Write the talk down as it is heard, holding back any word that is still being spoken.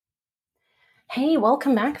Hey,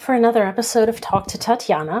 welcome back for another episode of Talk to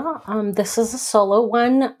Tatiana. This is a solo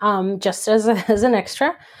one, just as an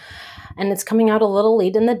extra, and it's coming out a little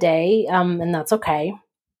late in the day, and that's okay.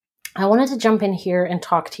 I wanted to jump in here and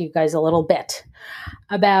talk to you guys a little bit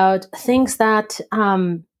about things that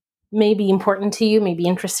may be important to you, may be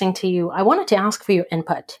interesting to you. I wanted to ask for your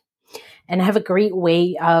input, and I have a great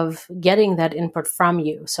way of getting that input from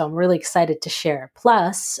you, so I'm really excited to share.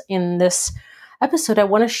 Plus, in this episode, I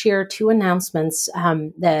want to share two announcements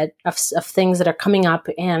that of things that are coming up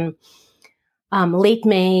in late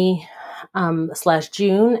May /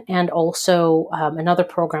 June, and also another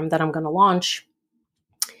program that I'm going to launch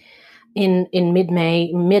in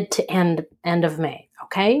mid-May, mid to end of May.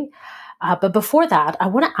 Okay. But before that, I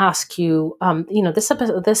want to ask you. This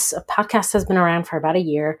podcast has been around for about a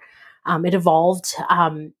year. It evolved,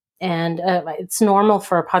 and it's normal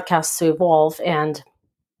for a podcast to evolve and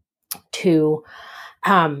to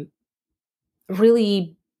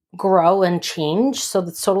really grow and change. So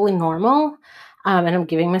that's totally normal. And I'm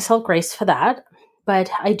giving myself grace for that. But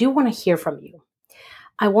I do want to hear from you.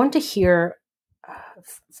 I want to hear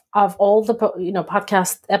of all the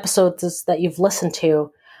podcast episodes that you've listened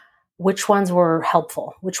to, which ones were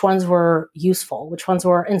helpful, which ones were useful, which ones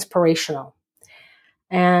were inspirational.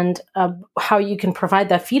 And how you can provide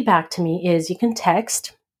that feedback to me is you can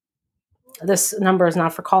text. This number is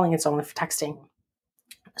not for calling, it's only for texting.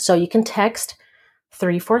 So you can text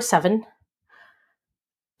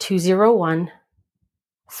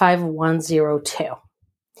 347-201-5102.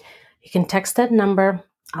 You can text that number.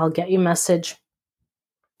 I'll get you a message.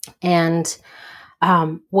 And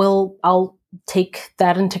I'll take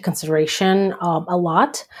that into consideration a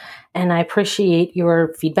lot. And I appreciate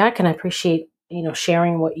your feedback, and I appreciate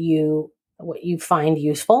sharing what you find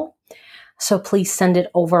useful. So please send it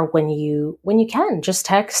over when you can. Just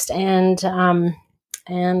text, and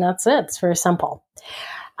that's it. It's very simple.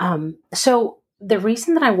 So the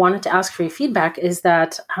reason that I wanted to ask for your feedback is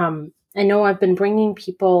that I know I've been bringing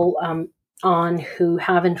people on who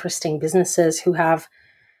have interesting businesses, who have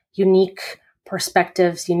unique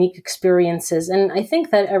perspectives, unique experiences. And I think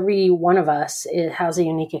that every one of us has a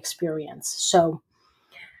unique experience. So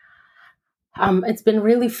it's been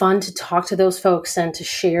really fun to talk to those folks and to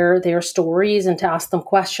share their stories and to ask them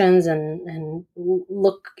questions and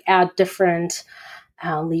look at different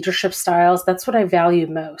leadership styles. That's what I value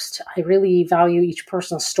most. I really value each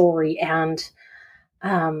person's story and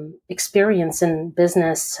experience in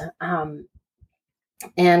business and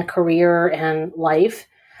career and life.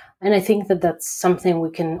 And I think that that's something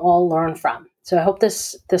we can all learn from. So I hope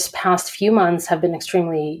this past few months have been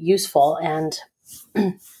extremely useful and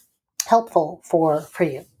helpful for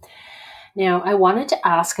you. Now, I wanted to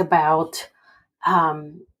ask about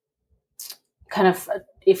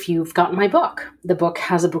if you've gotten my book. The book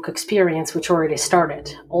has a book experience, which already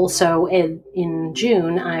started. Also, in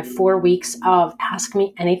June, I have 4 weeks of Ask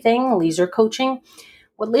Me Anything laser coaching.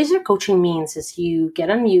 What laser coaching means is you get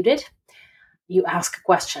unmuted, you ask a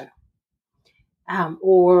question,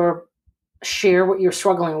 or share what you're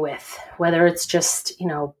struggling with, whether it's just,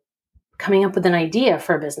 coming up with an idea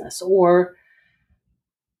for a business or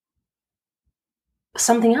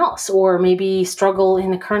something else, or maybe struggle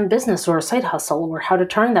in a current business or a side hustle, or how to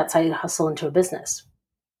turn that side hustle into a business.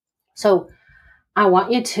 So I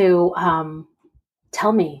want you to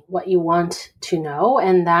tell me what you want to know.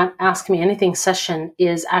 And that Ask Me Anything session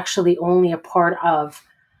is actually only a part of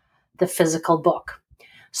the physical book.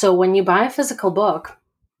 So when you buy a physical book,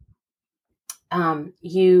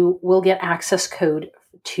 you will get access code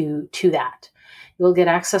to that. You will get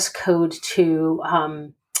access code to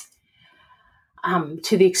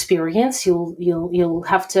the experience.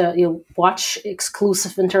 You'll watch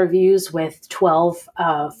exclusive interviews with 12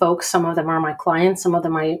 folks. Some of them are my clients, some of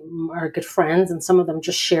them are good friends, and some of them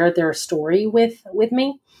just share their story with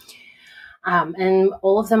me. And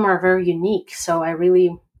all of them are very unique. So I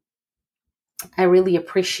really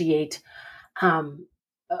appreciate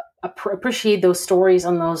those stories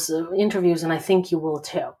and those interviews, and I think you will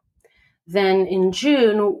too. Then in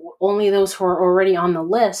June, only those who are already on the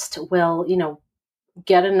list will,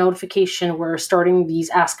 get a notification. We're starting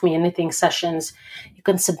these Ask Me Anything sessions. You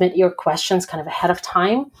can submit your questions kind of ahead of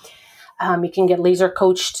time. You can get laser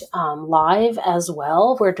coached live as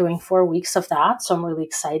well. We're doing 4 weeks of that, so I'm really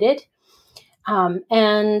excited.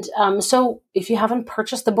 So if you haven't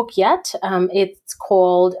purchased the book yet, it's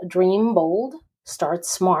called Dream Bold, Start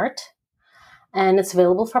Smart, and it's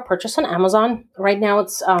available for purchase on Amazon. Right now,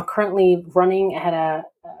 it's currently running at a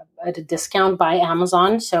discount by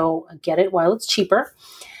Amazon, so get it while it's cheaper.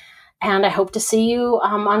 And I hope to see you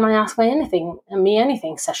on my Ask Me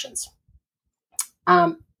Anything sessions.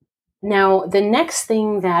 Now, the next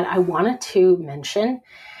thing that I wanted to mention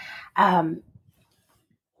um,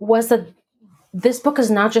 was that this book is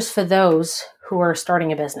not just for those who are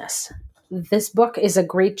starting a business. This book is a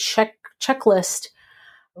great checklist,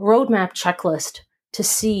 roadmap checklist to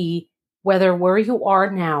see whether where you are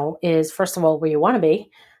now is, first of all, where you want to be.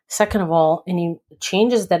 Second of all, any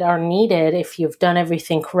changes that are needed if you've done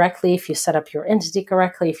everything correctly, if you set up your entity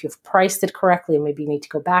correctly, if you've priced it correctly, maybe you need to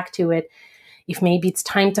go back to it. If maybe it's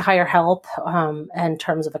time to hire help in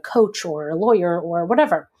terms of a coach or a lawyer or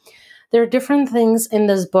whatever. There are different things in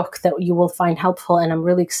this book that you will find helpful, and I'm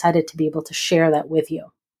really excited to be able to share that with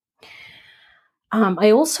you.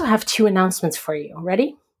 I also have 2 announcements for you.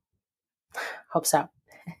 Ready? Hope so.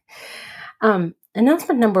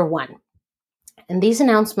 Announcement number 1. And these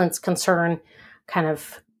announcements concern kind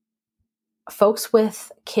of folks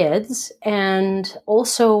with kids and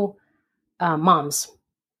also moms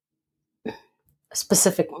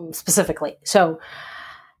specifically. So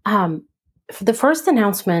the first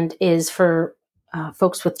announcement is for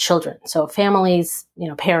folks with children. So families,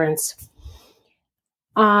 parents.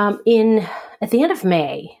 At the end of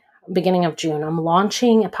May, beginning of June, I'm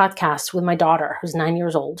launching a podcast with my daughter, who's 9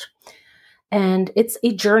 years old. And it's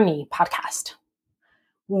a journey podcast.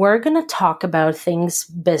 We're going to talk about things,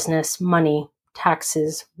 business, money,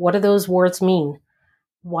 taxes. What do those words mean?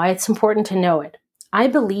 Why it's important to know it. I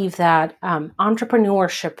believe that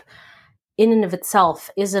entrepreneurship in and of itself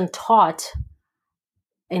isn't taught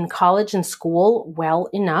in college and school well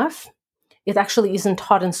enough. It actually isn't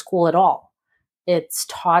taught in school at all. It's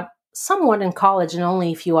taught somewhat in college and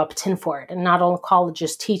only if you opt in for it, and not all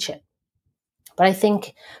colleges teach it. But I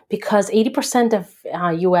think because 80% of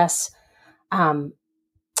U.S.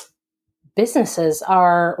 Businesses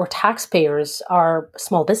or taxpayers are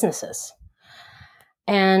small businesses.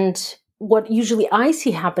 And what usually I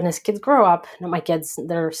see happen is kids grow up, not my kids,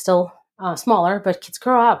 they're still smaller, but kids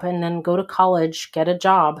grow up and then go to college, get a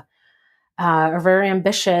job, are very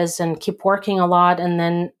ambitious and keep working a lot. And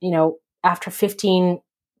then, after 15,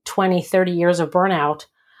 20, 30 years of burnout,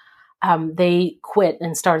 they quit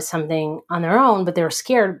and start something on their own, but they're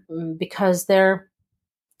scared because they've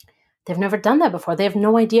never done that before. They have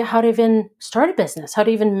no idea how to even start a business, how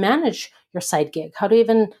to even manage your side gig, how to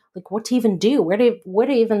even, what to even do, where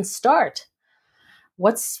to even start.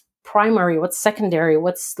 What's primary, what's secondary,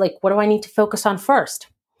 what do I need to focus on first?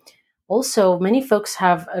 Also, many folks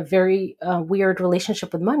have a very weird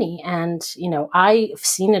relationship with money. And, I've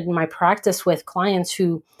seen it in my practice with clients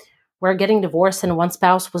who were getting divorced and one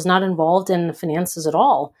spouse was not involved in the finances at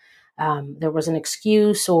all. There was an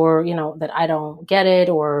excuse or, that I don't get it,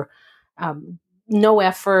 or no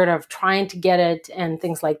effort of trying to get it and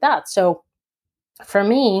things like that. So for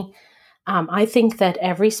me, I think that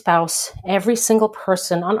every spouse, every single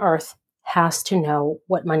person on earth has to know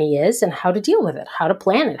what money is and how to deal with it, how to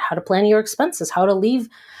plan it, how to plan your expenses, how to live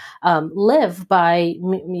by,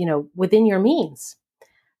 within your means.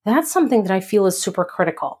 That's something that I feel is super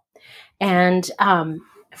critical. And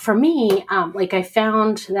for me, I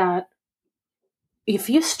found that if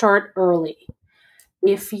you start early,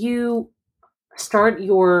 if you start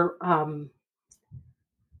your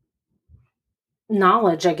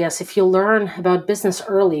knowledge, I guess, if you learn about business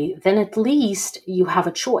early, then at least you have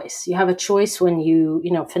a choice. You have a choice when you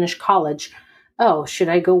finish college. Oh, should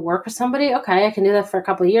I go work for somebody? Okay, I can do that for a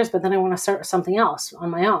couple of years, but then I want to start something else on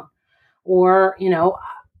my own. Or,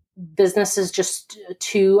 business is just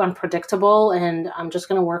too unpredictable and I'm just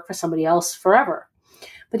going to work for somebody else forever.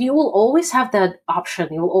 But you will always have that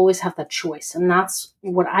option. You will always have that choice. And that's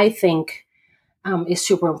what I think is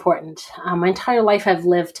super important. My entire life I've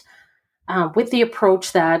lived with the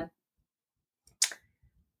approach that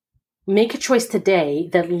make a choice today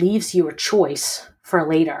that leaves you a choice for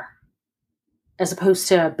later, as opposed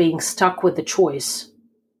to being stuck with the choice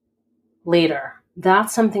later.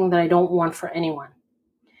 That's something that I don't want for anyone.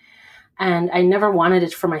 And I never wanted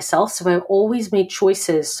it for myself. So I've always made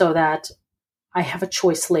choices so that I have a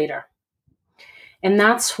choice later. And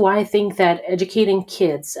that's why I think that educating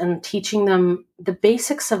kids and teaching them the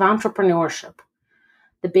basics of entrepreneurship,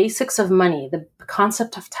 the basics of money, the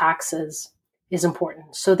concept of taxes is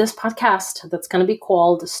important. So this podcast that's going to be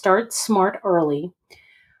called Start Smart Early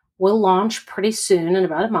will launch pretty soon in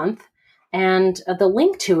about a month. And the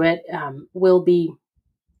link to it will be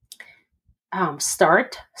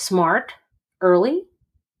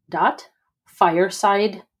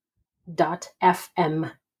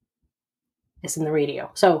startsmartearly.fireside.fm is in the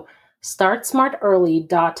radio. So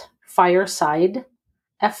startsmartearly.fireside,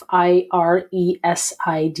 FIRESIDE.F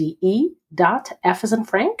as in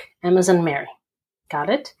Frank, M as in Mary. Got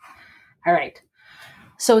it? All right.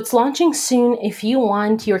 So it's launching soon. If you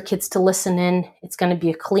want your kids to listen in, it's going to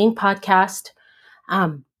be a clean podcast.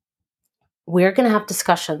 We're going to have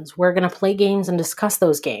discussions. We're going to play games and discuss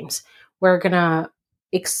those games. We're going to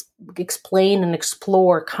explain and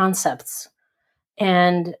explore concepts.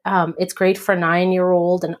 And it's great for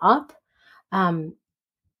 9-year-old and up.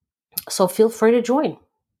 So feel free to join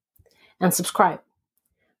and subscribe.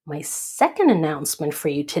 My second announcement for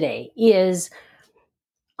you today is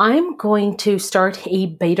I'm going to start a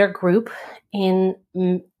beta group in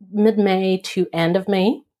mid-May to end of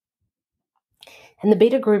May. And the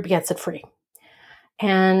beta group gets it free.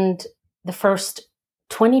 And the first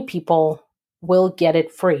 20 people will get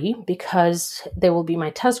it free because they will be my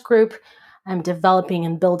test group. I'm developing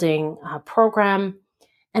and building a program,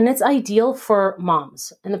 and it's ideal for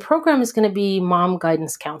moms. And the program is going to be Mom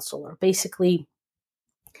Guidance Counselor. Basically,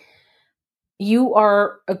 you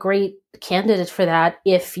are a great candidate for that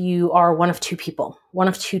if you are one of two people, one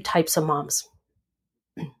of two types of moms.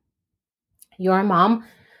 You're a mom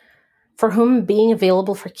for whom being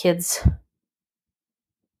available for kids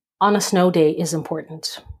on a snow day is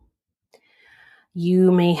important.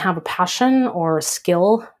 You may have a passion or a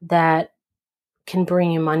skill that can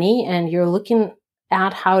bring you money, and you're looking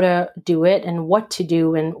at how to do it and what to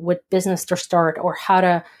do and what business to start or how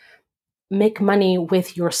to make money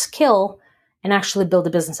with your skill and actually build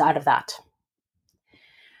a business out of that.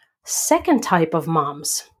 Second type of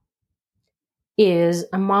moms is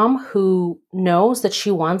a mom who knows that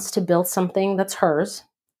she wants to build something that's hers.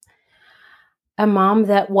 A mom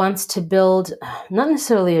that wants to build not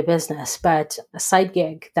necessarily a business, but a side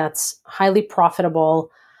gig that's highly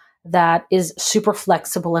profitable, that is super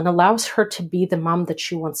flexible and allows her to be the mom that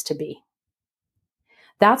she wants to be.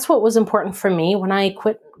 That's what was important for me when I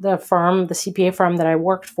quit the firm, the CPA firm that I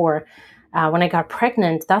worked for. When I got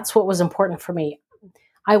pregnant, that's what was important for me.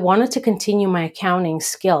 I wanted to continue my accounting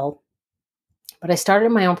skill, but I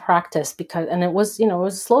started my own practice and it was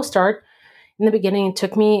a slow start. In the beginning, it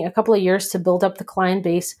took me a couple of years to build up the client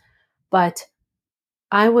base, but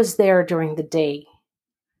I was there during the day.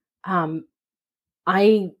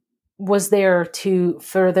 I was there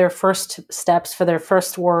for their first steps, for their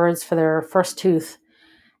first words, for their first tooth.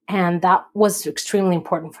 And that was extremely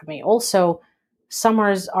important for me. Also,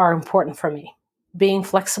 summers are important for me. Being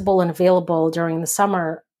flexible and available during the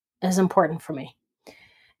summer is important for me.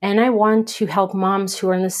 And I want to help moms who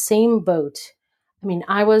are in the same boat. I mean,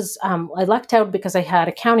 I lucked out because I had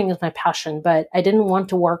accounting as my passion, but I didn't want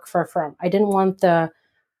to work for a firm. I didn't want the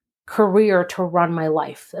career to run my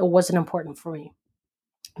life. It wasn't important for me.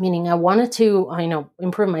 Meaning I wanted to,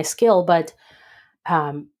 improve my skill, but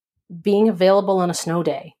being available on a snow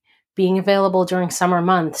day, being available during summer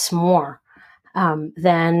months more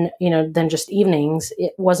than just evenings,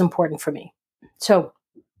 it was important for me. So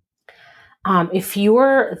if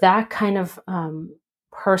you're that kind of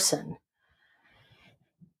person,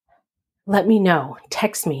 let me know.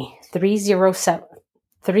 Text me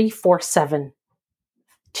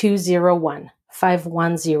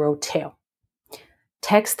 347-201-5102.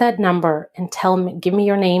 Text that number and give me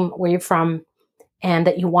your name, where you're from, and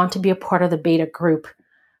that you want to be a part of the beta group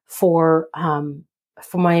for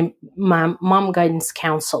my Mom Guidance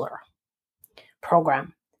Counselor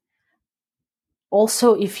program.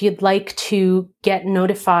 Also, if you'd like to get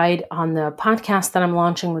notified on the podcast that I'm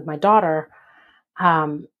launching with my daughter,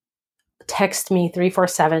 text me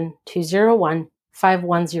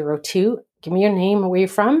 347-201-5102. Give me your name, where you're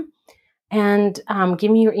from, and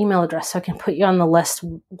give me your email address so I can put you on the list.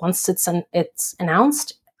 Once it's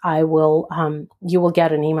announced, you will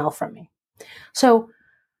get an email from me. So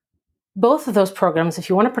both of those programs, if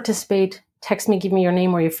you want to participate, text me, give me your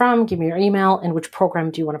name, where you're from, give me your email, and which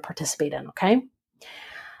program do you want to participate in, okay?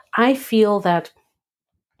 I feel that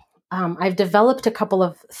I've developed a couple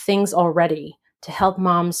of things already to help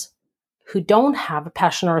moms who don't have a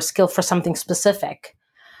passion or a skill for something specific,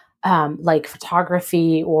 like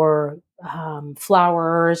photography or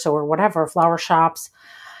flowers or whatever, flower shops,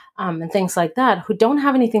 and things like that, who don't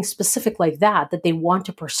have anything specific like that they want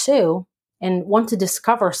to pursue and want to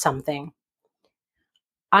discover something.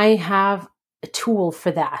 I have a tool for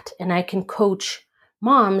that, and I can coach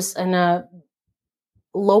moms in a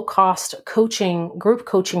low-cost group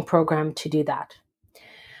coaching program to do that.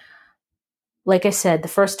 Like I said, the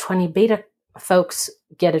first 20 beta folks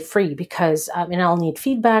get it free because, I'll need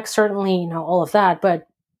feedback, certainly, all of that, but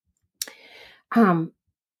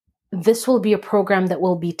this will be a program that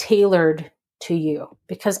will be tailored to you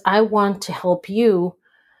because I want to help you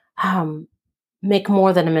make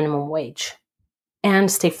more than a minimum wage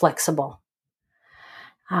and stay flexible.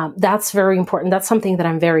 That's very important. That's something that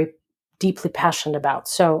I'm very deeply passionate about.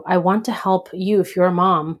 So I want to help you if you're a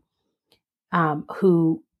mom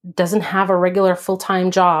who doesn't have a regular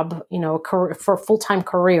full-time job, for a full-time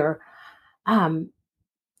career. I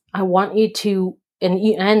want you to,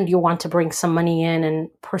 and you want to bring some money in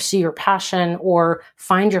and pursue your passion, or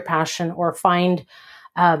find your passion, or find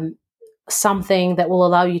something that will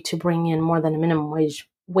allow you to bring in more than a minimum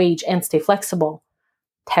wage and stay flexible.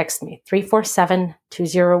 Text me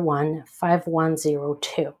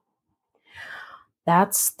 347-201-5102.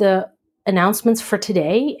 That's the announcements for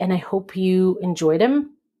today, and I hope you enjoyed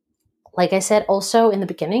them. Like I said also in the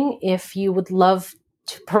beginning, if you would love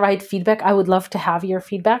to provide feedback, I would love to have your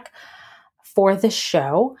feedback for this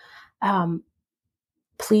show.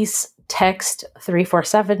 Please text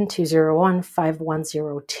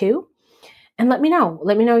 347-201-5102 and let me know.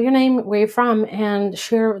 Let me know your name, where you're from, and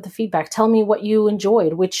share the feedback. Tell me what you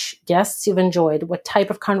enjoyed, which guests you've enjoyed, what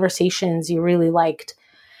type of conversations you really liked,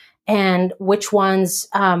 and which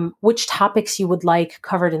topics you would like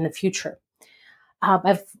covered in the future.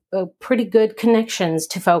 I've pretty good connections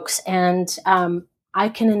to folks, and I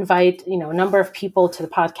can invite a number of people to the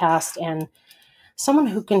podcast, and someone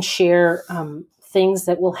who can share things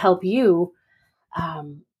that will help you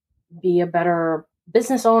be a better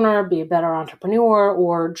business owner, be a better entrepreneur,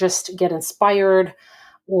 or just get inspired,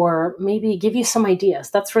 or maybe give you some ideas.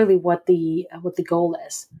 That's really what the goal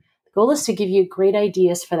is. The goal is to give you great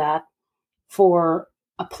ideas for that, for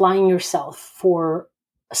applying yourself, for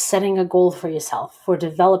setting a goal for yourself, for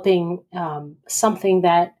developing something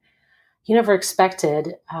that you never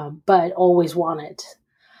expected, but always wanted.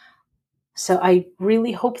 So I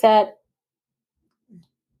really hope that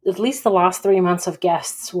at least the last 3 months of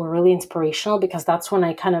guests were really inspirational, because that's when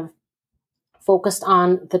I kind of focused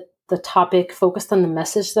on the topic, focused on the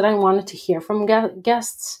message that I wanted to hear from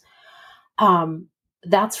guests.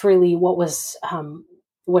 That's really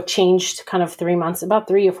what changed kind of about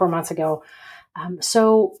 3 or 4 months ago.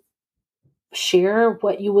 So share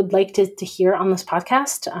what you would like to hear on this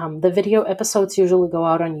podcast. The video episodes usually go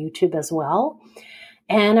out on YouTube as well.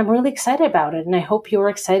 And I'm really excited about it. And I hope you're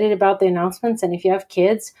excited about the announcements. And if you have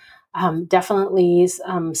kids, definitely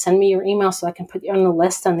send me your email so I can put you on the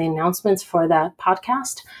list on the announcements for that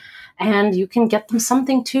podcast. And you can get them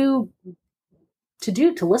something to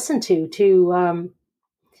listen to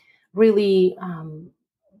really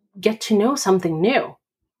get to know something new.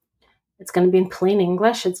 It's going to be in plain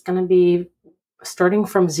English. It's going to be starting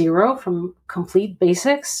from zero, from complete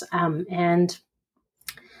basics. And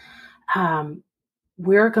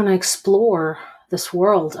we're going to explore this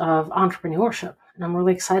world of entrepreneurship. And I'm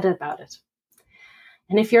really excited about it.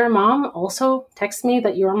 And if you're a mom, also text me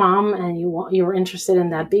that you're a mom and you're interested in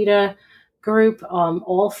that beta group,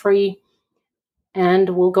 all free. And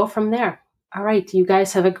we'll go from there. All right. You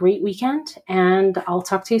guys have a great weekend, and I'll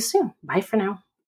talk to you soon. Bye for now.